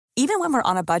Even when we're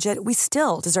on a budget, we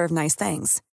still deserve nice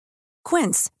things.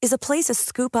 Quince is a place to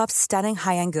scoop up stunning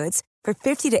high-end goods for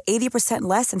 50 to 80%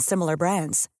 less than similar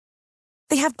brands.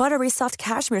 They have buttery soft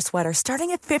cashmere sweaters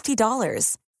starting at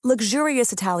 $50,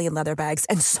 luxurious Italian leather bags,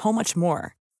 and so much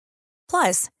more.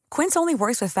 Plus, Quince only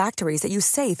works with factories that use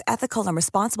safe, ethical, and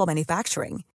responsible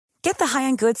manufacturing. Get the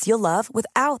high-end goods you'll love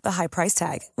without the high price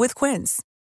tag with Quince.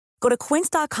 Go to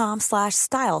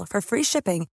quince.com/style for free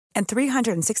shipping and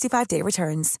 365-day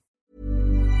returns.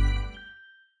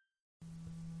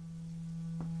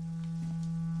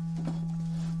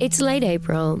 It's late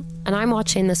April, and I'm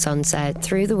watching the sunset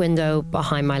through the window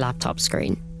behind my laptop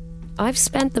screen. I've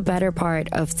spent the better part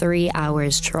of 3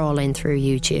 hours trawling through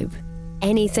YouTube.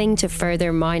 Anything to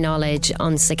further my knowledge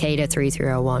on Cicada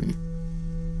 3301.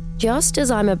 Just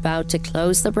as I'm about to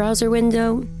close the browser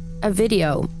window, a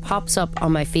video pops up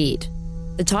on my feed.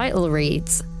 The title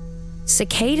reads,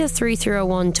 Cicada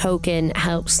 3301 token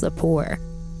helps the poor.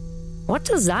 What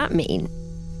does that mean?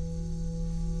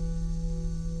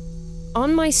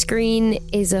 On my screen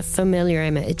is a familiar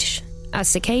image. A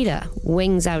cicada,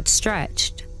 wings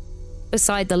outstretched.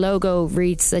 Beside the logo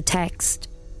reads the text,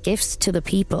 Gifts to the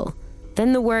people.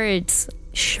 Then the words,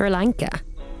 Sri Lanka.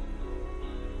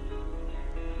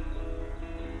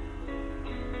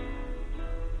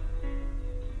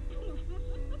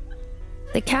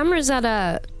 The camera's at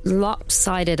a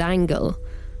lopsided angle,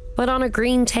 but on a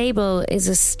green table is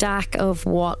a stack of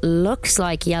what looks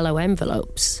like yellow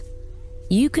envelopes.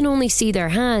 You can only see their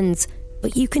hands,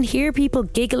 but you can hear people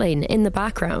giggling in the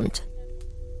background.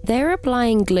 They're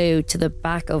applying glue to the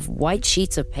back of white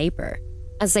sheets of paper.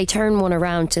 As they turn one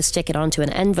around to stick it onto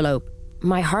an envelope,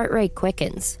 my heart rate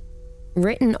quickens.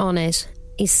 Written on it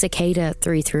is Cicada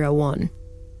 3301.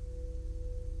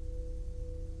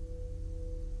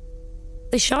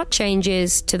 The shot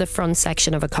changes to the front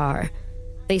section of a car.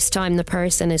 This time the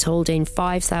person is holding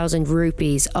 5,000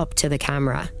 rupees up to the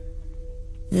camera.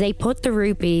 They put the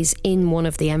rupees in one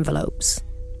of the envelopes.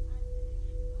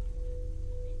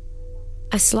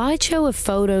 A slideshow of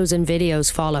photos and videos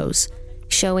follows,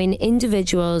 showing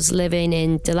individuals living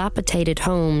in dilapidated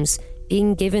homes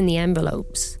being given the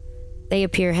envelopes. They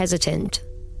appear hesitant,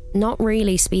 not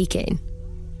really speaking.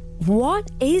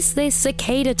 What is this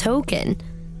Cicada token?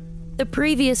 The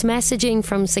previous messaging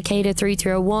from Cicada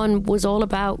 3301 was all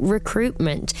about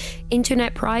recruitment,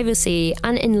 internet privacy,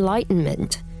 and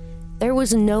enlightenment. There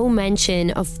was no mention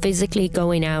of physically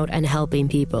going out and helping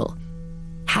people.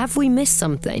 Have we missed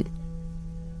something?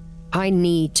 I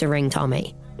need to ring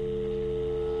Tommy.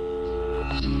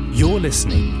 You're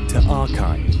listening to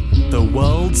Archive, the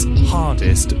world's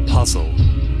hardest puzzle.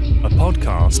 A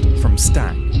podcast from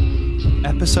Stack.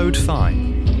 Episode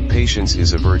 5. Patience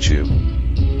is a virtue.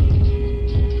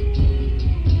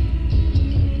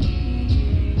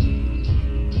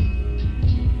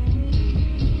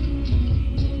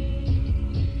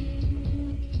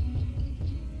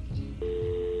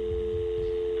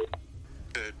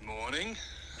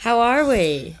 How are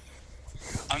we?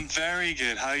 I'm very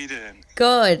good. How are you doing?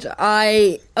 Good.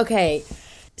 Okay.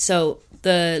 So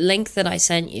the link that I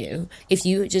sent you, if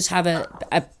you just have a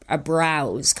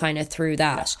browse kind of through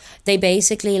that, they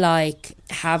basically like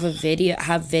have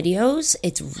videos.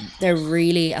 They're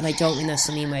really, and I don't mean this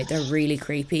in any way, they're really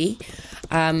creepy.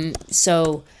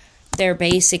 So they're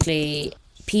basically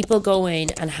people going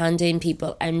and handing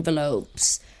people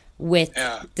envelopes with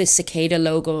the Cicada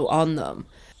logo on them.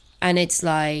 And it's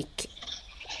like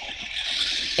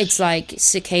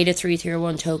Cicada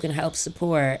 3301 token helps the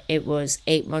poor. It was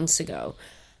 8 months ago.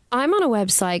 I'm on a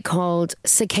website called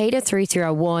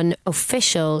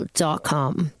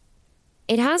cicada331official.com.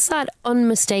 It has that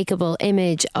unmistakable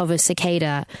image of a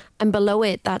cicada and below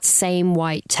it that same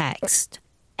white text.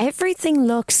 Everything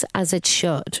looks as it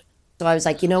should. So I was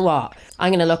like, you know what? I'm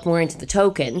going to look more into the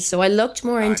token. So I looked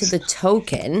more into the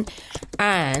token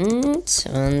and...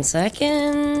 One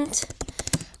second.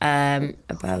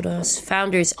 About us.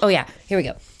 Founders. Oh yeah, here we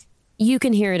go. You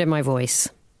can hear it in my voice.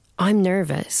 I'm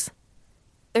nervous.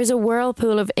 There's a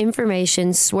whirlpool of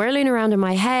information swirling around in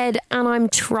my head and I'm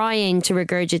trying to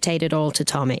regurgitate it all to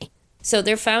Tommy. So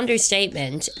their founder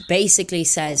statement basically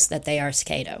says that they are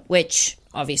Cicada, which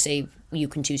obviously... you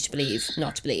can choose to believe,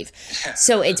 not to believe.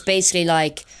 So it's basically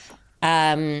like,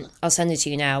 I'll send it to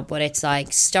you now, but it's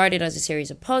like started as a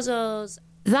series of puzzles.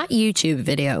 That YouTube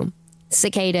video,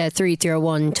 Cicada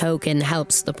 3301 token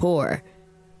helps the poor,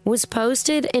 was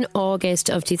posted in August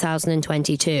of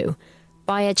 2022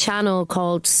 by a channel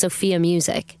called Sophia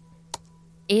Music.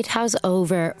 It has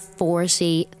over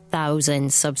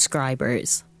 40,000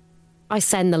 subscribers. I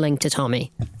send the link to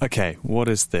Tommy. Okay, what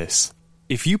is this?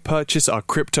 If you purchase our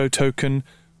crypto token,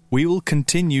 We will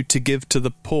continue to give to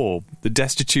the poor, the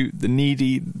destitute, the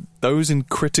needy, those in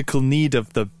critical need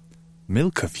of the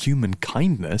milk of human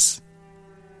kindness.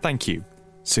 Thank you.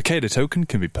 Cicada token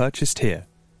can be purchased here.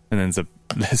 And then there's a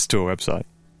list to our website.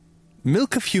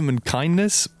 Milk of human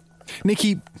kindness?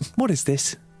 Nikki, what is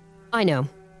this? I know.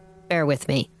 Bear with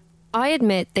me. I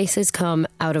admit this has come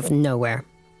out of nowhere.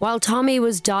 While Tommy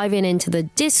was diving into the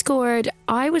Discord,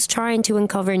 I was trying to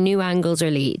uncover new angles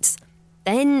or leads.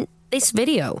 Then this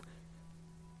video.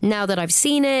 Now that I've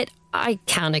seen it, I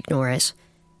can't ignore it.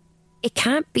 It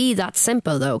can't be that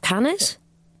simple though, can it?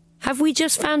 Have we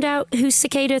just found out who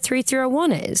Cicada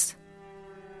 3301 is?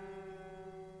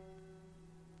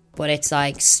 But it's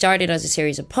like started as a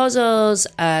series of puzzles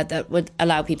that would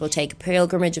allow people to take a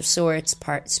pilgrimage of sorts,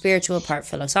 part spiritual, part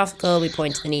philosophical. We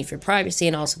point to the need for privacy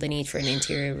and also the need for an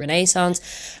interior renaissance,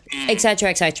 etc.,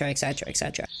 etc., etc.,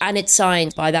 etc. And it's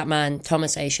signed by that man,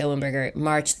 Thomas A. Schoenberger,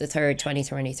 March the 3rd,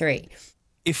 2023.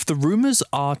 If the rumours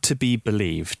are to be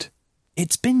believed,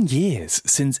 it's been years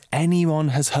since anyone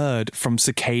has heard from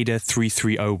Cicada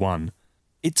 3301.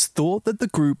 It's thought that the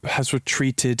group has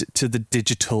retreated to the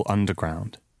digital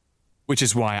underground, which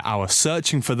is why our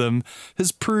searching for them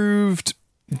has proved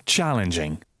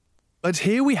challenging. But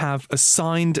here we have a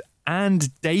signed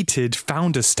and dated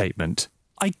founder statement.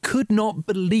 I could not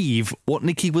believe what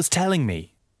Nikki was telling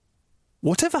me.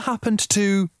 Whatever happened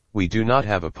to... We do not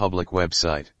have a public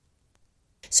website.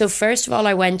 So first of all,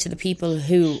 I went to the people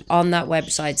who on that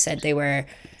website said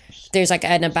there's like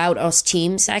an About Us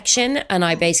team section, and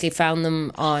I basically found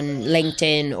them on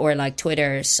LinkedIn or like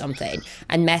Twitter or something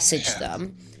and messaged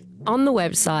them. On the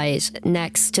website,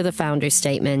 next to the founder's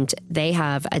statement, they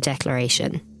have a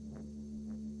declaration.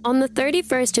 On the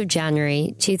 31st of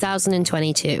January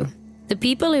 2022, the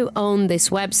people who own this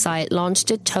website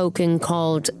launched a token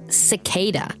called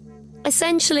Cicada.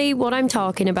 Essentially, what I'm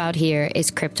talking about here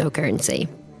is cryptocurrency.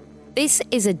 This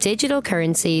is a digital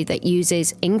currency that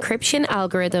uses encryption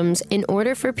algorithms in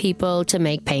order for people to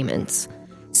make payments.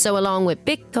 So along with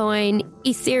Bitcoin,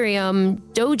 Ethereum,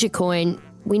 Dogecoin,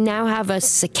 we now have a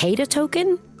Cicada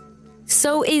token?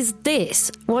 So is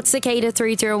this what Cicada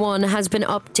 3301 has been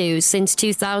up to since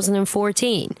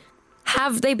 2014?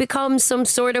 Have they become some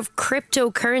sort of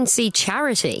cryptocurrency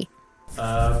charity? Just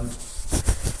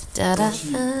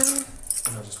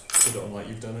put it on like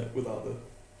you've done it without the...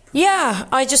 Yeah,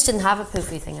 I just didn't have a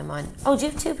poofy thing in mine. Oh, do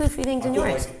you have two poofy things in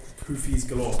yours? Poofies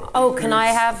galore. Oh, can I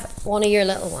have one of your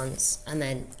little ones? And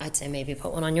then I'd say maybe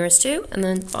put one on yours too. And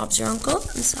then Bob's your uncle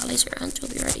and Sally's your aunt will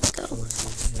be ready to go.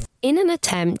 In an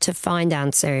attempt to find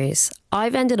answers,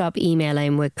 I've ended up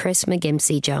emailing with Chris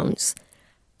McGimsey Jones,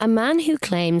 a man who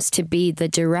claims to be the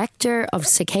director of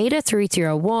Cicada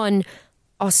 3301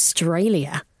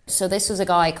 Australia. So this was a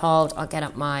guy called, I'll get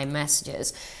up my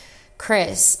messages,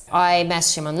 Chris. I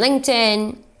messaged him on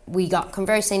LinkedIn. We got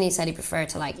conversing. He said he preferred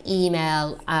to like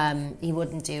email. He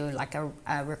wouldn't do like a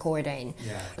recording.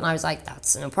 Yeah. And I was like,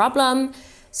 that's no problem.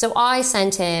 So I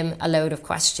sent him a load of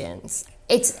questions.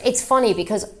 It's funny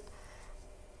because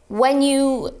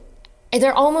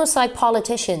they're almost like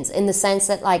politicians in the sense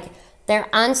that like they're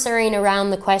answering around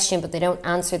the question, but they don't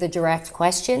answer the direct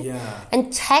question. Yeah.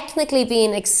 And technically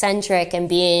being eccentric and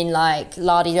being like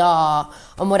la-di-da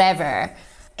and whatever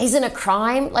isn't a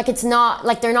crime. Like it's not,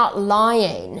 like they're not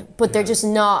lying, but they're just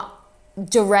not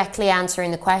directly answering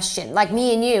the question. Like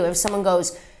me and you, if someone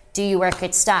goes, do you work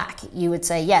at Stack? You would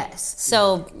say yes.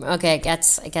 So, okay, it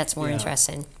gets more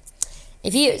interesting.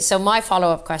 So my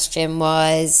follow-up question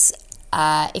was,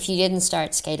 if you didn't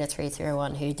start Cicada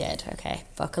 3301, who did? Okay,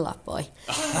 buckle up, boy.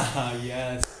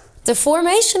 Yes. The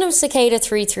formation of Cicada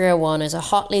 3301 is a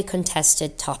hotly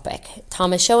contested topic.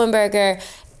 Thomas Schoenberger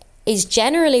is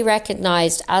generally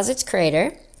recognised as its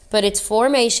creator, but its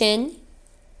formation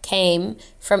came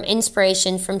from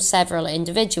inspiration from several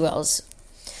individuals.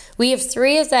 We have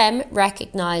three of them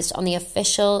recognised on the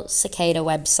official Cicada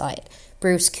website: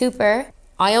 Bruce Cooper,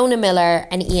 Iona Miller,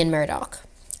 and Ian Murdoch.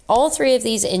 All three of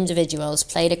these individuals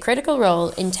played a critical role,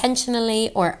 intentionally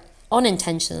or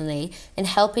unintentionally, in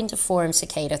helping to form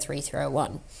Cicada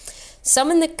 3301.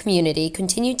 Some in the community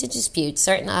continue to dispute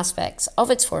certain aspects of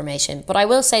its formation, but I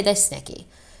will say this, Nikki.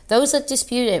 Those that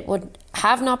dispute it would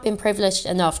have not been privileged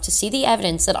enough to see the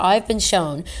evidence that I've been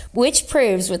shown, which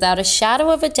proves without a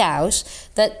shadow of a doubt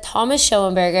that Thomas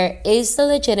Schoenberger is the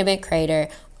legitimate creator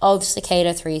of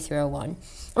Cicada 3301.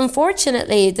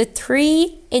 Unfortunately, the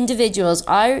three individuals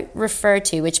I refer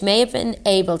to, which may have been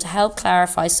able to help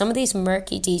clarify some of these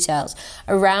murky details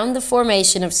around the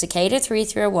formation of Cicada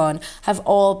 3301, have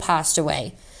all passed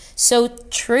away. So,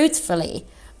 truthfully,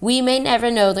 we may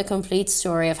never know the complete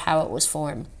story of how it was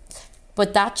formed.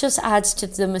 But that just adds to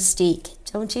the mystique,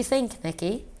 don't you think,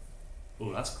 Nikki?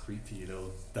 Oh, that's creepy,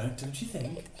 though. Don't you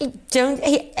think?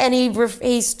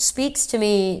 He speaks to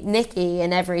me, Nikki,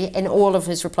 in all of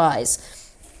his replies.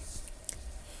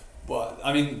 Well,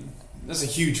 I mean, that's a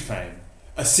huge claim.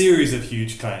 A series of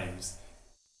huge claims.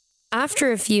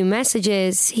 After a few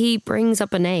messages, he brings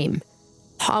up a name.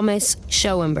 Thomas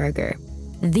Schoenberger,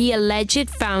 the alleged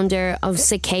founder of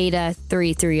Cicada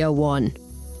 3301.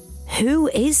 Who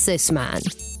is this man?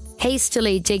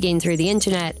 Hastily digging through the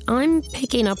internet, I'm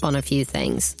picking up on a few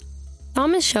things.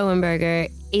 Thomas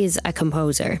Schoenberger is a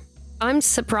composer. I'm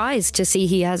surprised to see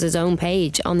he has his own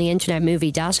page on the Internet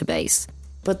Movie Database.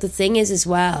 But the thing is as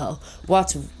well,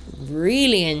 what's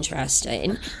really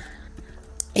interesting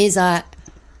is that,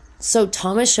 so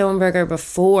Thomas Schoenberger,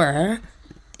 before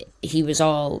he was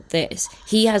all this,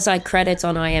 he has like credits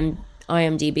on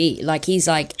IMDb. Like he's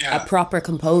like a proper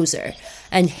composer,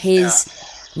 and his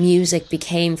music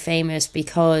became famous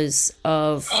because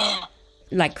of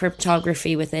like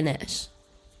cryptography within it.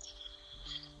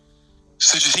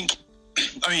 So do you think,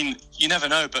 I mean, you never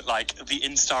know, but like the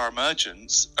Instar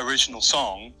Emergence original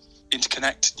song,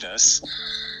 Interconnectedness,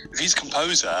 if he's a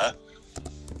composer,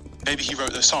 maybe he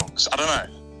wrote those songs. I don't know.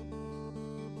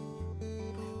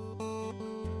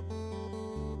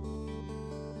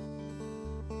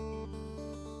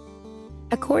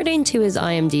 According to his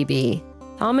IMDb,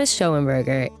 Thomas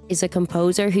Schoenberger is a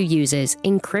composer who uses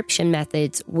encryption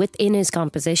methods within his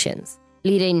compositions,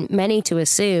 leading many to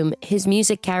assume his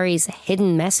music carries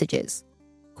hidden messages.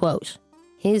 Quote,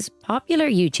 his popular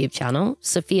YouTube channel,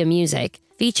 Sophia Music,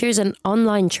 features an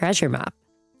online treasure map,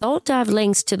 thought to have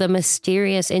links to the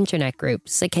mysterious internet group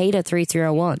Cicada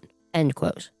 3301, end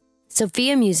quote.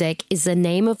 Sophia Music is the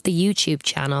name of the YouTube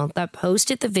channel that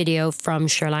posted the video from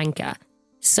Sri Lanka.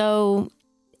 So,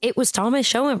 it was Thomas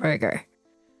Schoenberger.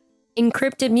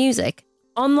 Encrypted music,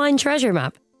 online treasure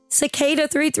map, Cicada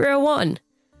 3301.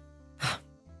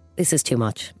 This is too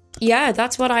much. Yeah,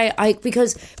 that's what I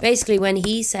because basically when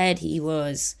he said he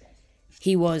was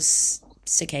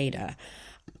Cicada,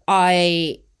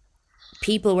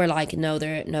 people were like, no,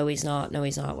 he's not,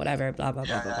 whatever, blah blah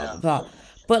blah blah blah.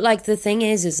 But like the thing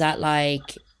is that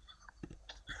like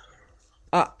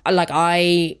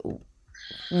I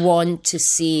want to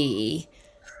see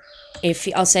if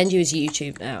I'll send you his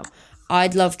YouTube now.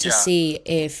 I'd love to see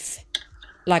if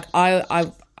like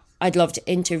I'd love to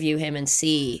interview him and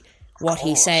see what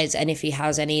he says, and if he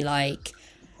has any like,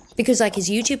 because like his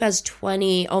YouTube has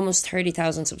almost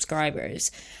 30,000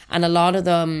 subscribers, and a lot of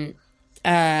them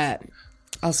I'll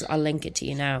link it to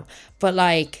you now, but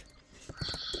like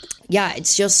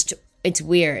it's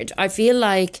weird. I feel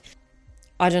like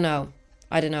I don't know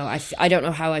I don't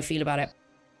know how I feel about it.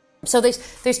 So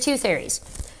there's two theories.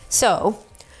 So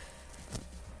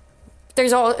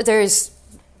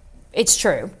it's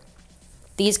true.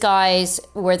 These guys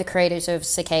were the creators of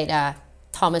Cicada.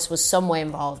 Thomas was some way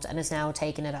involved and has now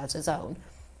taken it as his own.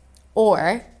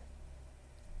 Or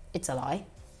it's a lie.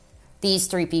 These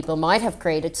three people might have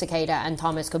created Cicada and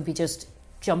Thomas could be just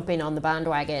jumping on the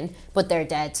bandwagon, but they're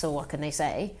dead, so what can they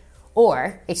say?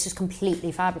 Or it's just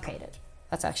completely fabricated.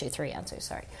 That's actually three answers,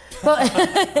 sorry. But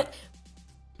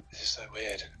this is so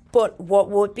weird. But what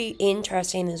would be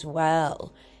interesting as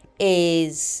well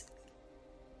is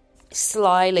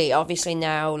slyly, obviously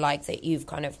now, like that you've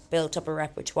kind of built up a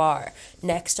repertoire,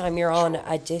 next time you're on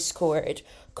a Discord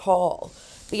call,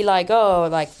 be like, oh,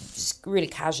 like just really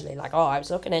casually, like, oh, I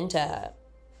was looking into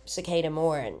Cicada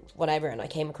more and whatever, and I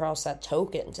came across that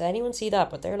token. Did anyone see that?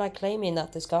 But they're like claiming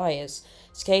that this guy is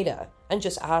Cicada, and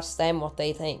just ask them what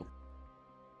they think.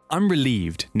 I'm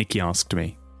relieved, Nikki asked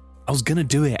me. I was gonna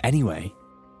do it anyway.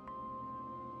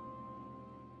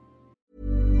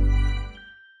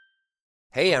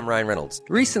 Hey, I'm Ryan Reynolds.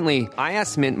 Recently, I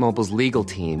asked Mint Mobile's legal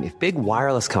team if big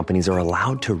wireless companies are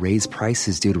allowed to raise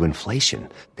prices due to inflation.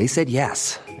 They said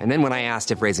yes. And then when I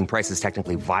asked if raising prices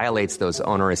technically violates those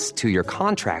onerous two-year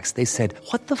contracts, they said,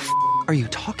 what the f*** are you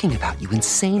talking about, you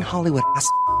insane Hollywood ass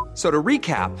f- So to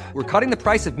recap, we're cutting the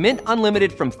price of Mint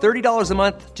Unlimited from $30 a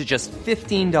month to just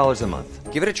 $15 a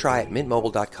month. Give it a try at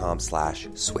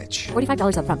mintmobile.com/switch.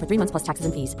 $45 up front for 3 months plus taxes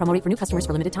and fees. Promo rate for new customers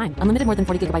for limited time. Unlimited more than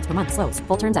 40 gigabytes per month. Slows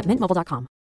full terms at mintmobile.com.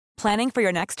 Planning for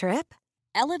your next trip?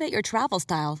 Elevate your travel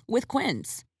style with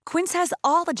Quince. Quince has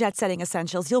all the jet-setting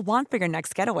essentials you'll want for your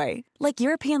next getaway, like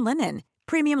European linen,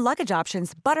 premium luggage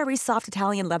options, buttery soft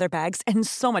Italian leather bags, and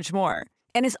so much more.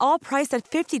 And is all priced at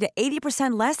 50 to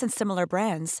 80% less than similar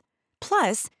brands.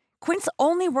 Plus, Quince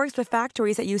only works with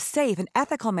factories that use safe and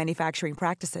ethical manufacturing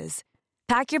practices.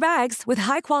 Pack your bags with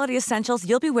high-quality essentials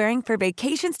you'll be wearing for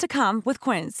vacations to come with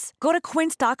Quince. Go to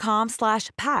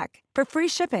quince.com/pack for free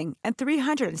shipping and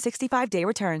 365-day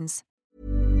returns.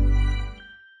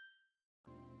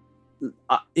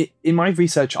 In my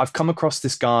research, I've come across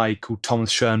this guy called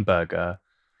Thomas Schoenberger.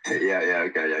 Yeah,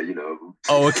 you know him.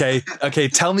 Oh, okay. Okay,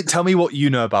 tell me what you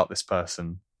know about this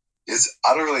person. I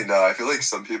don't really know. I feel like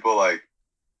some people, like,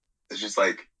 it's just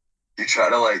like, you try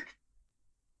to, like,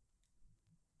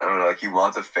 I don't know, like, you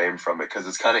want the fame from it, because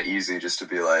it's kind of easy just to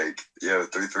be like,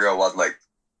 3301, like,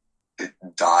 it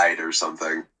died or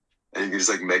something, and you can just,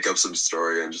 like, make up some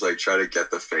story and just, like, try to get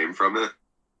the fame from it.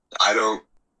 I don't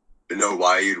know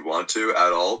why you'd want to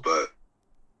at all, but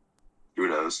who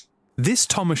knows? This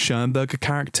Thomas Schoenberger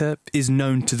character is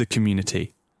known to the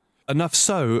community. Enough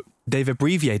so, they've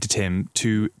abbreviated him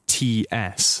to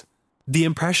TS. The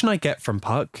impression I get from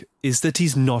Puck is that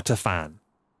he's not a fan,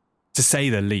 to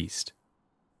say the least.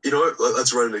 You know what?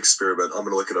 Let's run an experiment. I'm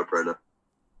going to look it up right now.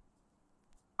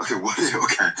 Okay, what?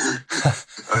 Okay.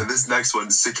 This next one,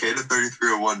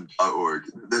 cicada3301.org.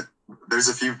 There's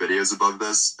a few videos about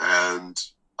this, and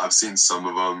I've seen some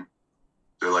of them.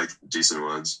 They're, like, decent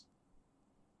ones.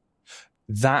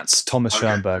 That's Thomas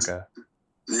Schoenberger.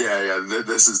 Yeah.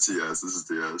 This is TS. This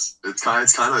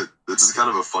is kind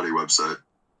of a funny website.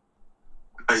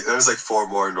 There's like 4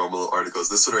 more normal articles.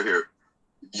 This one right here,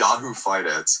 Yahoo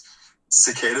Finance.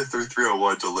 Cicada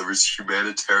 3301 delivers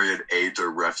humanitarian aid to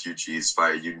refugees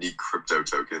via unique crypto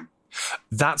token.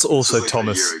 That's also like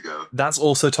Thomas. A year ago. That's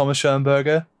also Thomas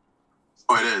Schoenberger.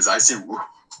 Oh, it is. I see.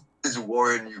 Is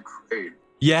war in Ukraine?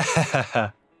 Yeah.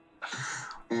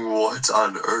 What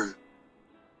on earth?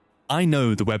 I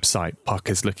know the website Puck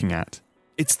is looking at.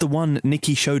 It's the one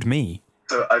Nikki showed me.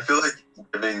 So I feel like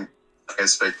giving, I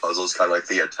guess, fake puzzles kind of like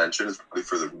the attention is probably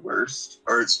for the worst.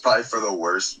 Or it's probably for the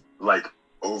worst, like,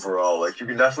 overall. Like, you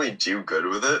can definitely do good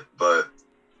with it, but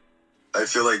I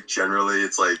feel like generally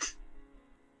it's like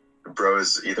bro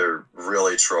is either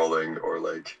really trolling or,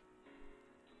 like,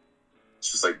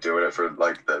 just, like, doing it for,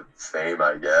 like, the fame,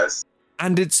 I guess.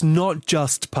 And it's not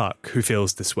just Puck who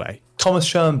feels this way. Thomas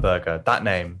Schoenberger, that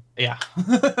name. Yeah.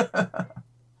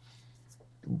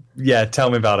 Yeah,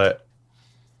 tell me about it.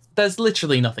 There's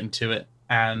literally nothing to it,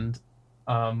 and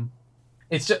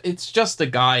it's just a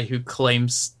guy who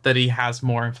claims that he has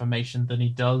more information than he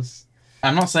does.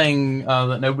 I'm not saying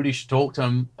that nobody should talk to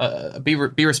him. Be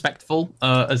respectful.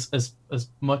 As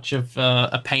much of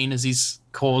a pain as he's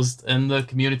caused in the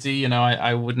community, you know,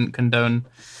 I wouldn't condone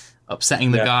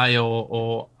upsetting the guy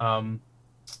or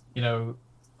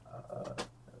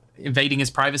invading his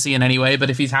privacy in any way. But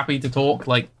if he's happy to talk,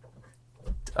 like,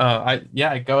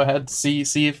 go ahead. See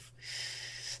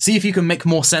if you can make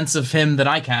more sense of him than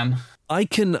I can. I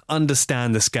can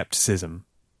understand the skepticism.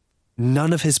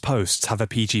 None of his posts have a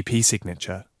PGP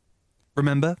signature.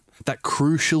 Remember that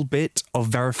crucial bit of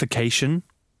verification?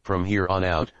 From here on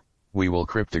out, we will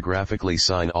cryptographically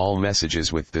sign all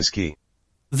messages with this key.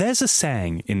 There's a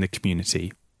saying in the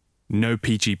community: no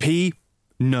PGP,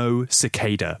 no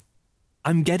cicada.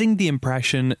 I'm getting the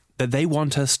impression that they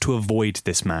want us to avoid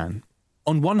this man.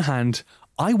 On one hand,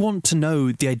 I want to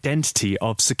know the identity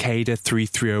of Cicada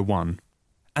 3301,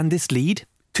 and this lead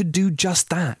could do just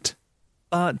that.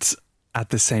 But at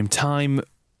the same time,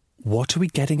 what are we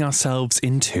getting ourselves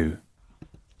into?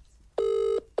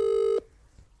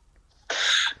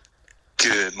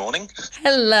 Good morning.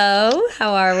 Hello,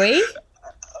 how are we?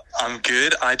 I'm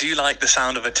good. I do like the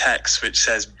sound of a text which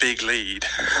says big lead.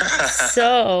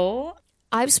 So,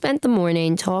 I've spent the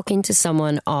morning talking to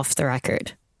someone off the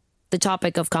record. The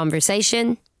topic of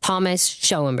conversation, Thomas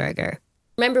Schoenberger.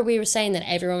 Remember we were saying that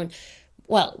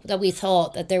that we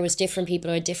thought that there was different people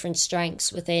who had different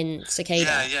strengths within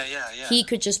Cicada. Yeah. He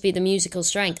could just be the musical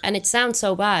strength. And it sounds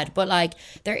so bad, but, like,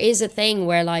 there is a thing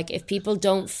where, like, if people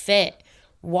don't fit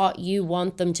what you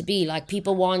want them to be, like,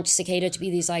 people want Cicada to be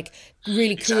these, like,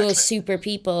 really cool, super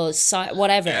people,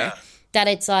 whatever, that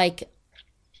it's like,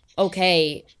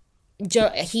 okay,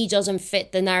 he doesn't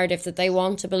fit the narrative that they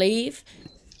want to believe.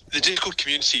 The Discord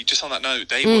community, just on that note,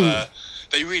 they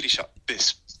really shut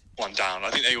this one down. I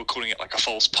think they were calling it like a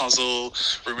false puzzle,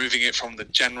 removing it from the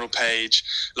general page.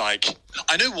 Like,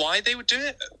 I know why they would do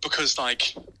it, because,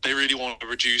 like, they really want to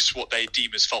reduce what they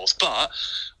deem as false, but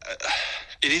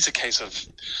it is a case of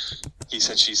he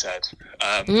said, she said.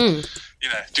 You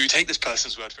know, do we take this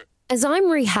person's word for it? As I'm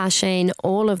rehashing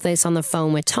all of this on the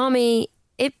phone with Tommy,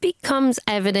 it becomes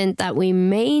evident that we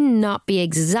may not be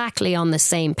exactly on the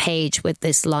same page with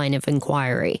this line of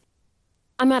inquiry.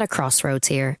 I'm at a crossroads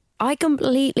here. I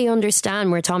completely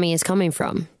understand where Tommy is coming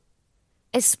from.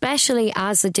 especially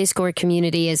as the Discord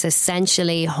community is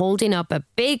essentially holding up a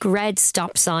big red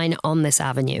stop sign on this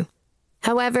avenue.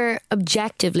 However,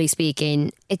 objectively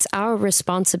speaking, it's our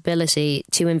responsibility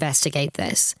to investigate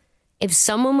this. If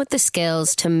someone with the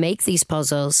skills to make these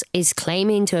puzzles is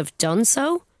claiming to have done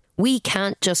so, we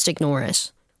can't just ignore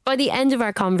it. By the end of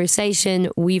our conversation,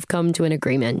 we've come to an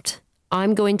agreement.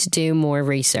 I'm going to do more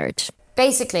research.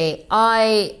 Basically,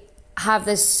 I have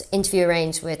this interview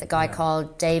arranged with a guy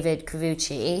called David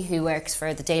Cavucci, who works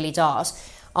for the Daily Dot,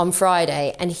 on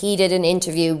Friday, and he did an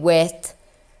interview with,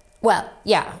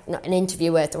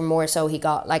 or more so he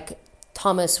got, like,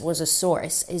 Thomas was a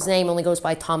source. His name only goes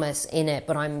by Thomas in it,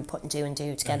 but I'm putting two and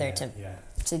two together to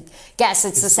guess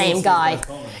it's the same guy.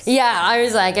 Yeah, I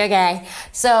was like, okay.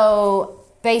 So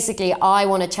basically, I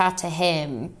want to chat to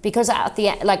him because at the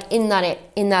end, like in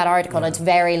that article, it's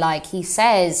very like he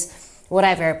says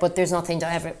whatever, but there's nothing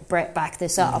to ever back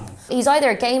this up. He's either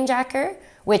a game jacker,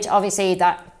 which obviously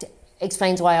that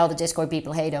explains why all the Discord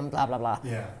people hate him, blah blah blah.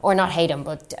 Yeah. Or not hate him,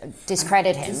 but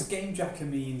discredit him. Does game jacker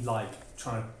mean like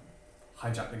trying to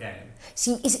hijack the game?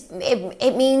 See,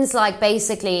 it means like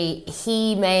basically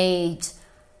he made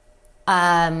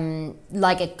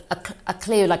like a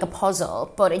clue, like a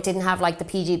puzzle, but it didn't have like the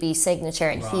PGB signature,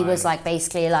 and he was like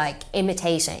basically like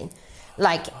imitating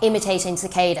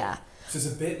Cicada. So it's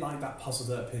a bit like that puzzle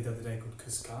that appeared the other day called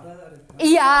Cascada?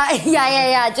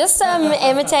 Yeah. Just some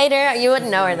imitator. You wouldn't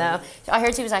know her though. I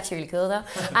heard she was actually really cool though.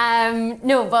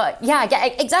 No, but yeah,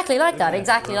 exactly like that.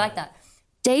 Exactly like that.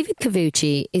 David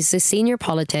Cavucci is the senior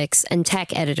politics and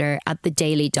tech editor at the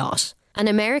Daily Dot, an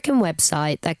American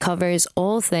website that covers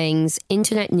all things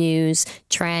internet news,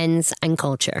 trends, and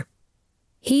culture.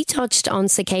 He touched on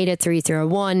Cicada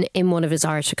 3301 in one of his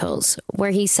articles, where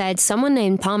he said someone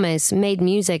named Thomas made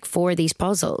music for these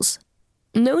puzzles.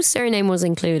 No surname was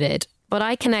included, but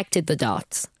I connected the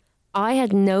dots. I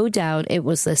had no doubt it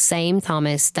was the same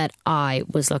Thomas that I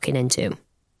was looking into.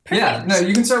 Perfect. Yeah, no,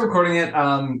 you can start recording it.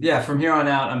 From here on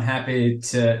out, I'm happy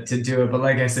to do it. But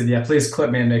like I said, please clip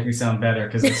me and make me sound better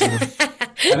because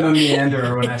I'm a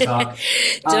meanderer when I talk.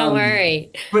 Don't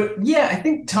worry. But yeah, I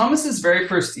think Thomas's very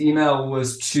first email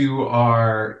was to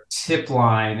our tip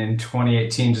line in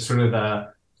 2018, just sort of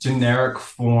the generic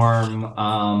form.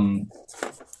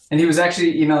 And he was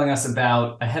actually emailing us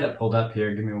about, I had it pulled up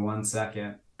here. Give me 1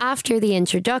 second. After the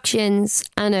introductions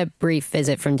and a brief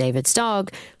visit from David's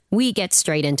dog, we get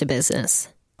straight into business.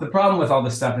 The problem with all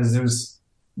this stuff is there's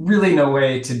really no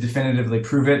way to definitively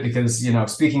prove it because,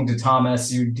 speaking to Thomas,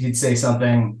 he'd say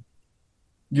something,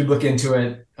 you'd look into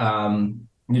it,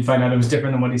 you'd find out it was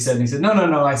different than what he said. And he said,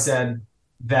 no, I said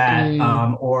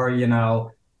that. Or,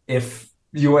 if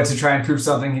you were to try and prove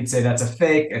something, he'd say that's a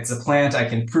fake, it's a plant, I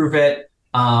can prove it.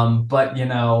 But,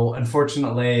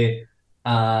 unfortunately,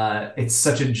 it's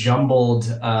such a jumbled,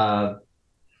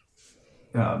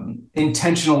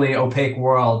 intentionally opaque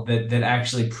world that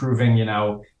actually proving,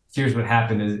 here's what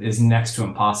happened is next to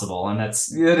impossible. And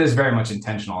it is very much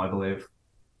intentional, I believe.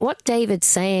 What David's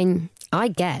saying, I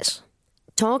get.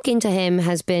 Talking to him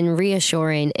has been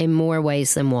reassuring in more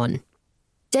ways than one.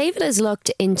 David has looked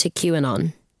into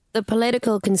QAnon, the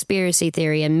political conspiracy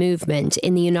theory and movement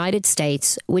in the United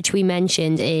States, which we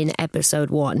mentioned in episode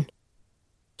 1.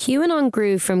 QAnon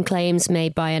grew from claims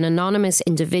made by an anonymous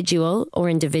individual or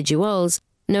individuals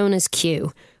known as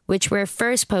Q, which were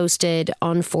first posted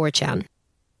on 4chan.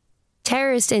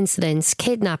 Terrorist incidents,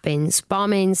 kidnappings,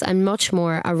 bombings, and much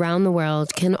more around the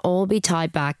world can all be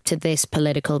tied back to this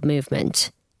political movement.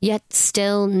 Yet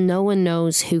still no one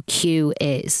knows who Q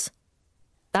is.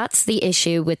 That's the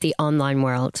issue with the online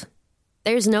world.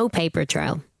 There's no paper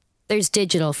trail. There's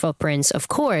digital footprints, of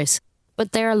course,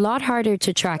 but they're a lot harder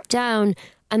to track down,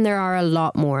 and there are a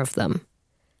lot more of them.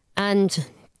 And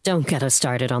don't get us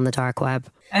started on the dark web.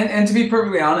 And to be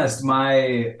perfectly honest,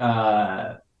 my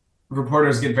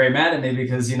reporters get very mad at me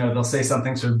because, they'll say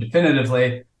something sort of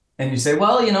definitively, and you say,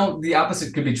 well, the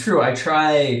opposite could be true. I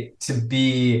try to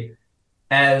be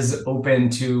as open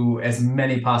to as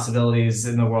many possibilities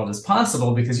in the world as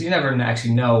possible because you never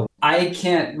actually know. I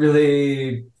can't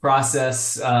really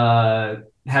process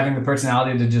having the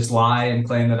personality to just lie and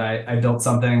claim that I built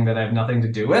something that I have nothing to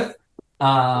do with.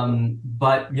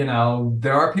 But,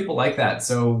 there are people like that.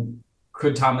 So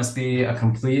could Thomas be a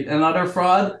complete and utter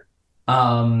fraud?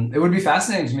 It would be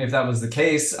fascinating to me if that was the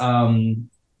case.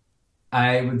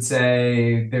 I would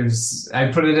say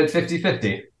I'd put it at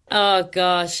 50-50. Oh,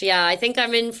 gosh. Yeah, I think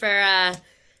I'm in for a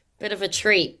bit of a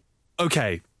treat.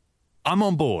 Okay, I'm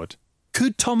on board.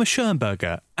 Could Thomas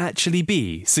Schoenberger actually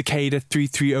be Cicada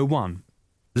 3301?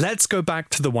 Let's go back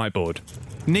to the whiteboard.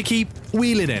 Nikki,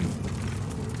 wheel it in.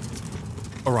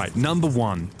 All right, number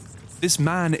 1. This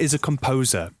man is a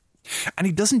composer, and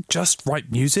he doesn't just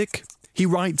write music, he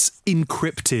writes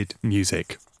encrypted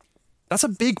music. That's a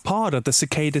big part of the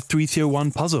Cicada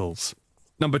 3301 puzzles.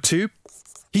 Number 2,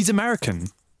 he's American.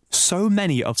 So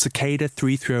many of Cicada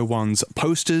 3301's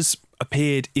posters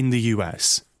appeared in the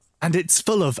US, and it's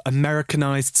full of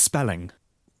Americanized spelling.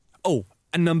 Oh,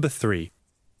 and number 3,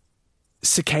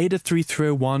 Cicada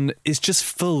 3301 is just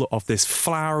full of this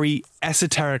flowery,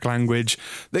 esoteric language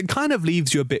that kind of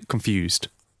leaves you a bit confused.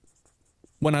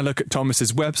 When I look at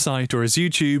Thomas's website or his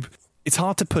YouTube, it's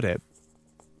hard to put it.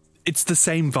 It's the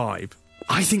same vibe.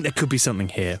 I think there could be something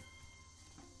here.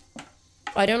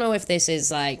 I don't know if this is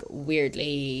like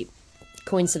weirdly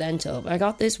coincidental, but I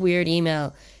got this weird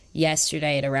email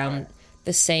yesterday at around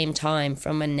the same time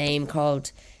from a name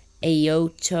called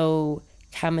Ayoto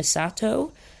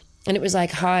Kamisato. And it was like,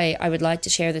 hi, I would like to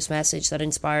share this message that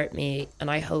inspired me,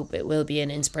 and I hope it will be an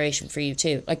inspiration for you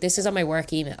too. Like, this is on my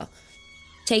work email.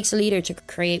 Takes a leader to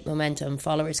create momentum.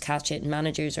 Followers catch it and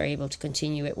managers are able to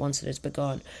continue it once it has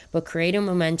begun. But creating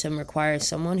momentum requires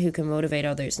someone who can motivate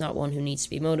others, not one who needs to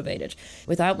be motivated.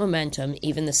 Without momentum,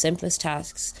 even the simplest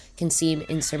tasks can seem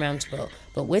insurmountable.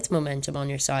 But with momentum on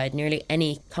your side, nearly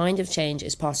any kind of change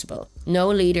is possible. No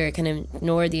leader can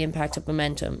ignore the impact of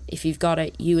momentum. If you've got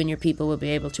it, you and your people will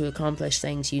be able to accomplish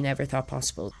things you never thought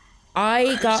possible.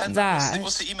 I got that.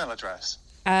 What's the email address?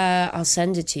 I'll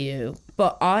send it to you.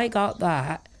 But I got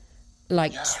that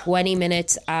like 20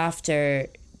 minutes after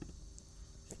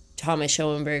Thomas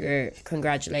Schoenberger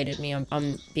congratulated me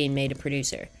on being made a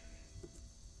producer.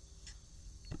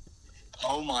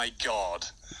 Oh my god.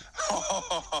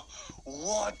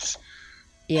 What?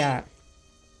 Yeah.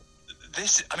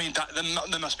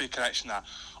 There must be a connection there.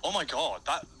 Oh my god,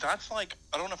 that's like,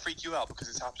 I don't want to freak you out because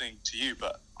it's happening to you,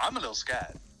 but I'm a little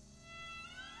scared.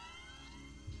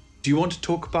 Do you want to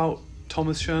talk about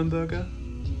Thomas Schoenberger?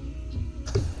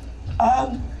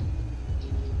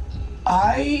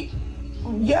 I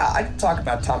can talk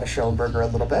about Thomas Schoenberger a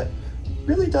little bit.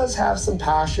 Really does have some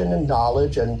passion and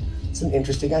knowledge and some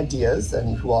interesting ideas,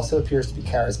 and who also appears to be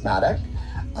charismatic,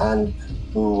 and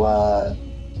who,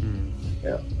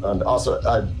 and also,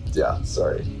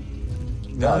 sorry.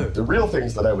 No. The real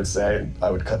things that I would say, and I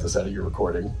would cut this out of your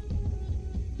recording.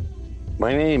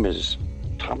 My name is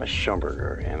Thomas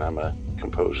Schoenberger, and I'm a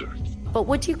composer. But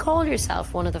would you call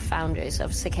yourself one of the founders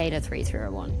of Cicada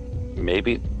 3301?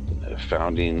 Maybe a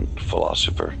founding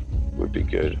philosopher would be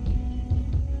good.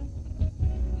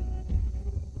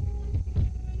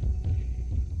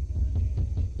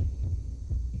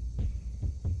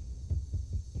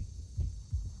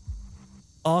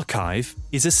 Archive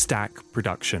is a Stack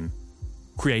production,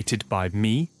 created by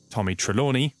me, Tommy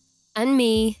Trelawney, and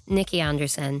me, Nikki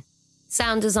Anderson.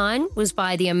 Sound design was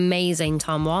by the amazing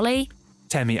Tom Wally.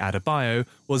 Temi Adebayo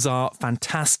was our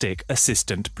fantastic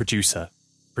assistant producer.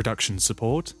 Production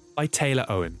support by Taylor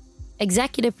Owen.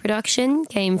 Executive production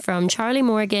came from Charlie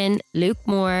Morgan, Luke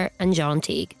Moore, and John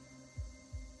Teague.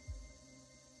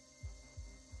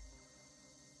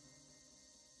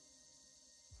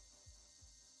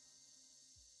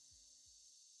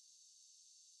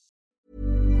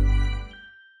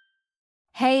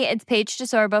 Hey, it's Paige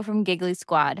DeSorbo from Giggly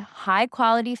Squad. High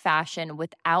quality fashion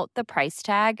without the price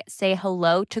tag. Say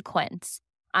hello to Quince.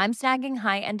 I'm snagging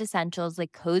high-end essentials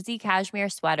like cozy cashmere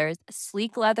sweaters,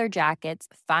 sleek leather jackets,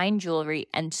 fine jewelry,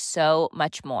 and so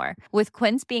much more. With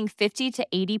Quince being 50 to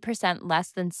 80% less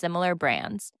than similar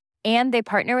brands. And they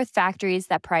partner with factories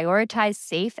that prioritize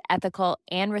safe, ethical,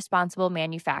 and responsible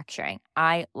manufacturing.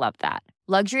 I love that.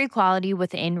 Luxury quality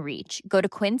within reach. Go to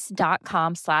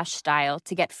quince.com/style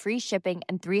to get free shipping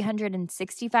and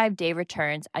 365-day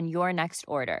returns on your next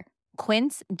order.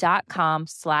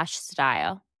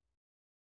 Quince.com/style.